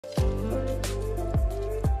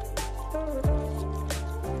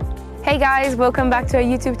Hey guys, welcome back to our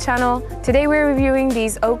YouTube channel. Today we're reviewing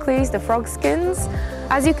these Oakleys, the FROGSKINS.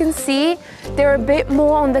 As you can see, they're a bit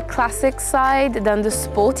more on the classic side than the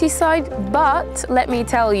sporty side, but let me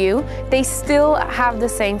tell you, they still have the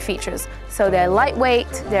same features. So they're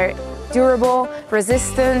lightweight, they're durable,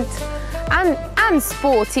 resistant, and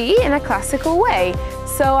sporty in a classical way.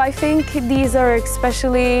 So I think these are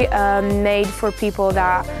especially made for people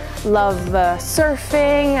that love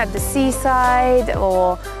surfing at the seaside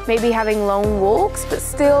or maybe having long walks, but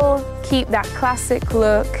still keep that classic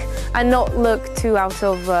look and not look too out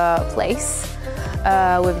of place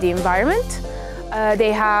with the environment.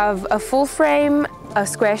 They have a full frame, a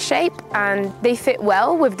square shape, and they fit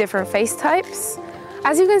well with different face types.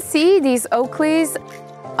 As you can see, these Oakleys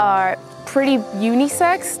are pretty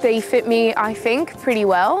unisex. They fit me, I think, pretty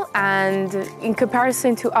well, and in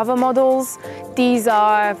comparison to other models, these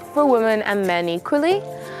are for women and men equally.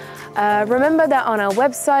 Remember that on our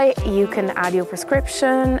website you can add your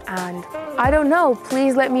prescription, and I don't know,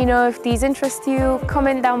 please let me know if these interest you.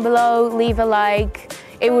 Comment down below, leave a like,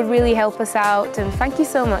 it would really help us out, and thank you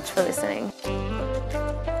so much for listening.